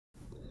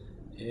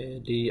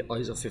The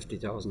ISO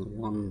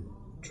 50001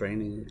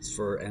 training, it's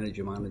for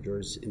energy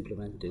managers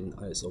implementing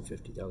ISO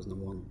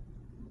 50001.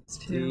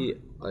 The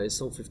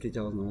ISO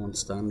 50001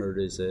 standard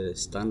is a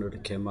standard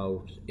that came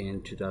out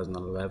in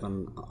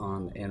 2011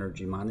 on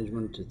energy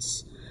management.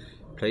 It's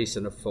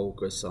placing a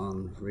focus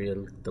on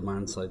real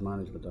demand side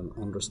management and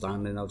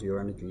understanding of your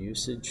energy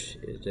usage.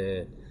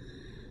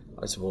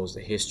 I suppose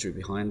the history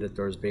behind it,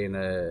 there's been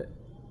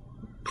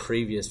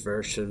previous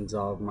versions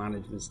of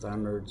management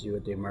standards. You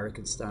had the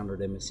American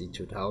standard, MSC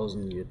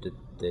 2000, you had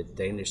the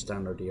Danish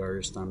standard, the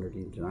Irish standard, the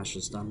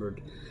international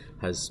standard,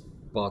 has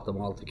brought them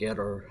all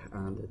together,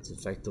 and it's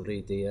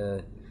effectively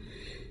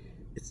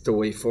it's the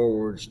way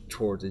forward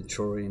towards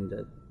ensuring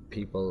that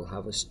people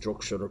have a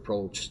structured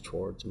approach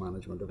towards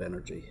management of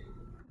energy.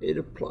 It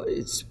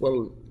applies,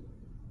 well,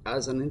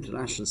 as an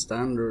international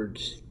standard,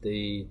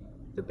 the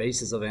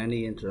basis of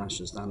any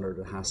international standard,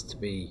 it has to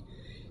be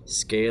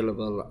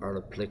scalable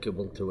or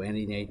applicable to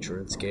any nature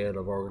and scale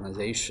of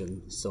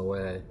organization. So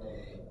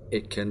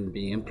it can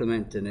be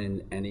implemented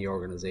in any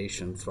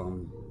organization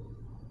from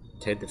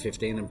 10 to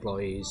 15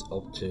 employees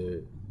up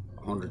to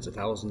hundreds of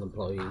thousands of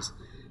employees.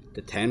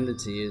 The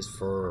tendency is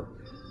for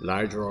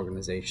larger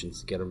organizations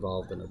to get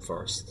involved in it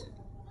first,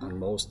 and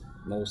most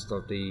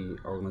of the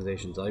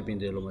organizations I've been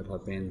dealing with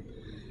have been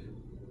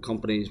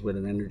companies with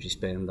an energy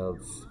spend of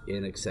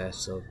in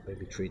excess of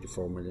maybe $3 to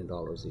 $4 million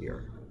a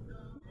year.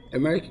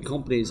 American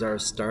companies are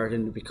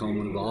starting to become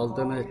involved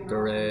in it.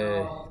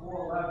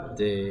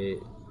 The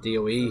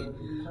DOE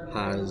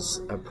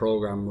has a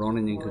program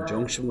running in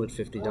conjunction with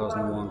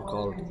 50001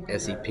 called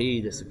SEP,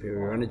 the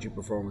Superior Energy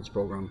Performance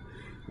Program,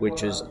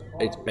 which it's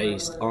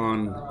based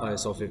on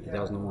ISO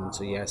 50001.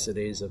 So yes, it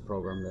is a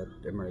program that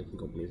American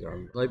companies are.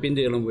 I've been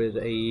dealing with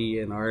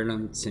AE in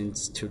Ireland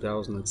since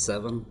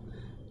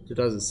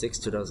 2006,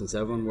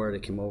 2007, where they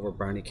came over.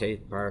 Barney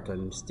Capehart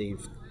and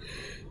Steve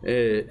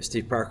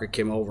Parker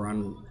came over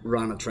and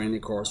ran a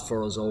training course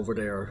for us over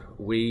there.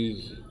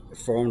 We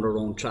formed our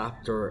own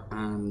chapter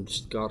and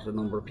got a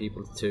number of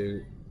people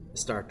to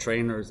start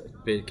trainers,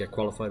 get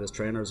qualified as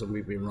trainers, and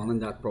we've been running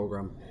that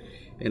program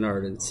in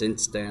Ireland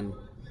since then.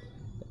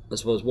 I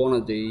suppose one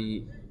of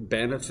the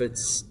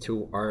benefits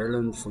to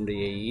Ireland from the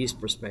AE's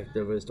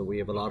perspective is that we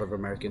have a lot of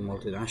American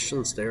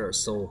multinationals there,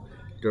 so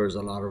there's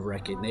a lot of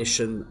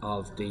recognition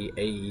of the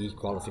AE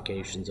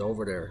qualifications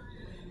over there.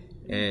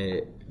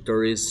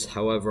 There is,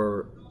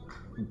 however,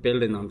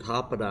 building on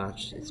top of that,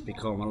 it's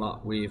become a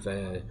lot, we've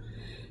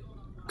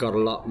got a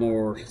lot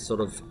more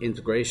sort of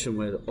integration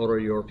with other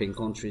European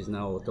countries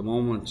now. At the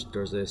moment,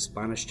 there's a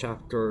Spanish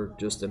chapter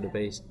just in the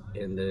base,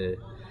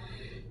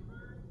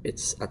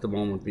 it's at the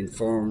moment being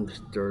formed.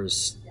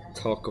 There's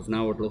talk of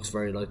now, it looks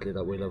very likely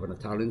that we'll have an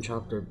Italian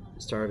chapter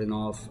starting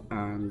off,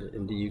 and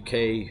in the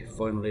UK,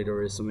 finally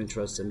there is some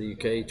interest in the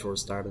UK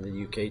towards starting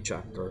the UK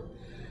chapter.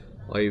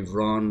 I've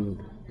run,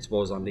 I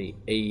suppose, on the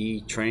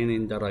AE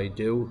training that I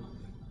do,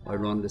 I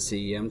run the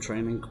CEM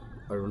training,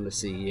 I run the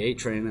CEA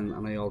training,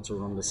 and I also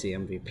run the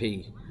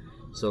CMVP.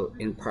 So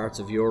in parts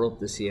of Europe,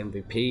 the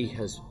CMVP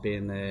has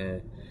been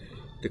the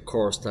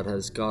course that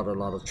has got a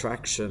lot of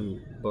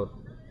traction, but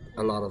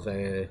a lot of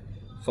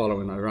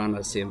following. I ran a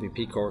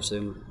CMVP course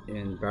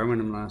in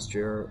Birmingham last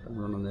year. I'm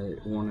running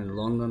one in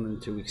London in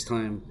 2 weeks'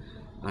 time,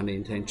 and the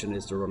intention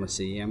is to run a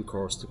CEM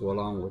course to go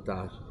along with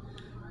that.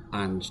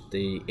 And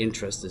the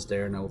interest is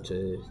there now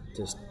to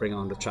bring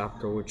on the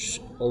chapter, which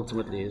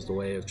ultimately is the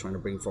way of trying to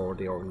bring forward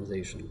the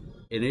organisation.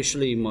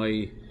 Initially,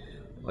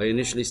 I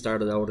initially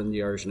started out in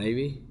the Irish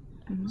Navy.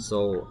 Mm-hmm.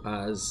 So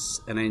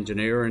as an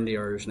engineer in the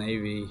Irish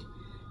Navy,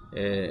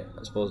 I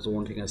suppose the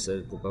one thing I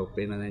said about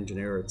being an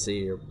engineer at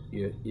sea,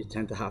 you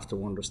tend to have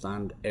to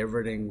understand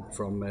everything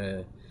from,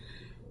 if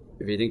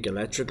you think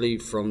electrically,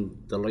 from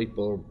the light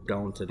bulb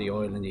down to the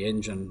oil in the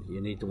engine,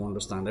 you need to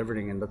understand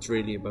everything, and that's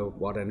really about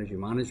what energy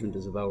management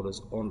is about,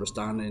 is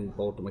understanding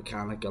both the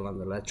mechanical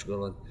and the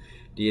electrical and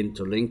the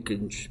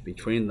interlinkage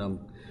between them.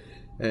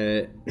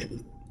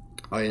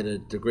 I had a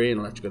degree in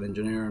electrical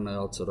engineering, and I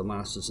also had a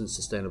master's in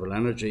sustainable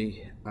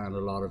energy and a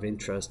lot of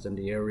interest in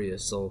the area.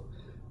 So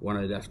when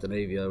I left the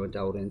Navy, I went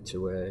out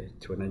into an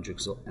energy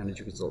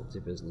consultancy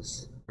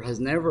business. There has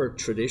never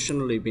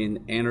traditionally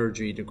been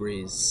energy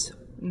degrees,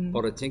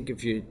 but I think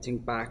if you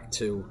think back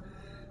to,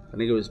 I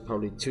think it was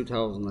probably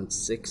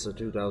 2006 or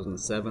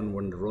 2007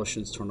 when the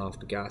Russians turned off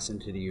the gas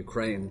into the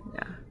Ukraine,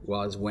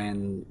 was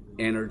when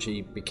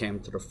energy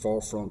became to the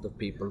forefront of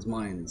people's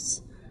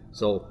minds.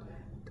 So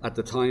at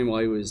the time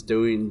I was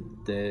doing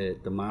the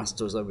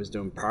masters, I was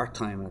doing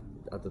part-time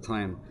at the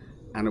time,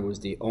 and it was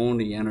the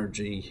only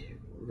energy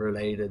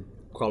related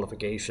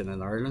qualification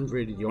in Ireland,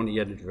 really the only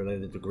energy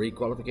related degree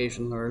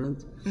qualification in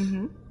Ireland.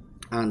 Mm-hmm.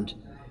 And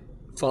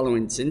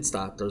following since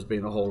that, there's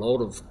been a whole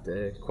load of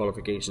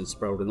qualifications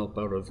sprouting up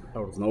out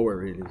of nowhere,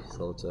 really.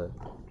 So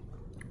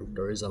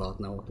there is a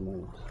lot now at the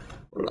moment.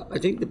 Well, I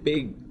think the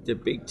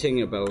big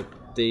thing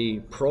about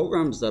the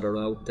programs that are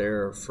out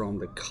there from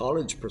the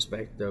college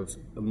perspective,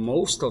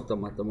 most of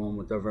them at the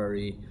moment are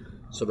very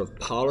sort of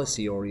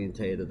policy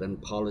orientated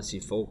and policy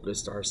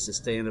focused, or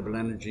sustainable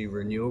energy,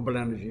 renewable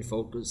energy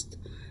focused.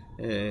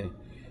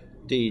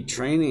 The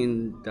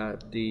training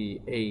that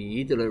the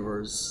AE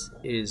delivers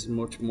is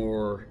much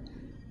more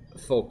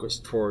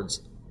focused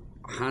towards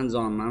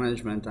hands-on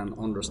management and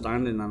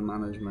understanding and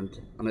management,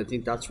 and I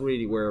think that's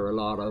really where a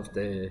lot of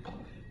the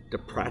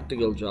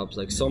practical jobs,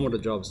 like some of the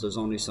jobs, there's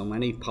only so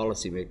many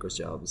policymakers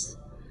jobs.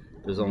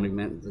 There's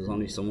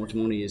only so much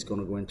money is going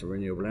to go into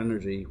renewable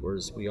energy,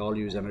 whereas we all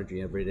use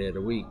energy every day of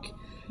the week.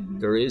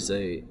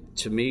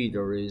 To me,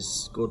 there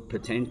is good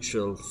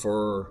potential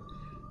for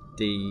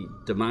the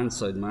demand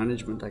side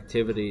management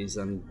activities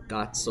and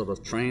that sort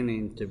of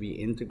training to be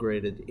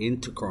integrated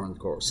into current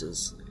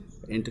courses,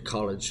 into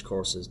college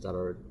courses that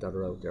are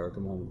out there at the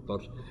moment.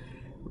 But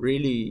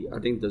really, I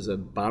think there's a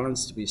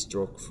balance to be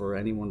struck for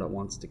anyone that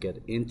wants to get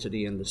into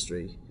the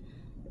industry.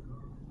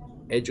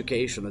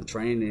 Education and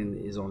training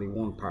is only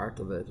one part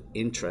of it.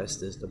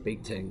 Interest is the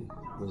big thing.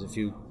 Because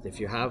if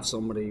you have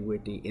somebody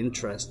with the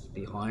interest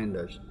behind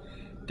it,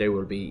 they're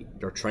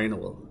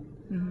trainable.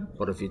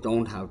 But if you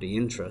don't have the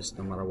interest,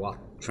 no matter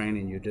what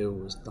training you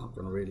do, is not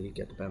going to really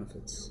get the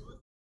benefits.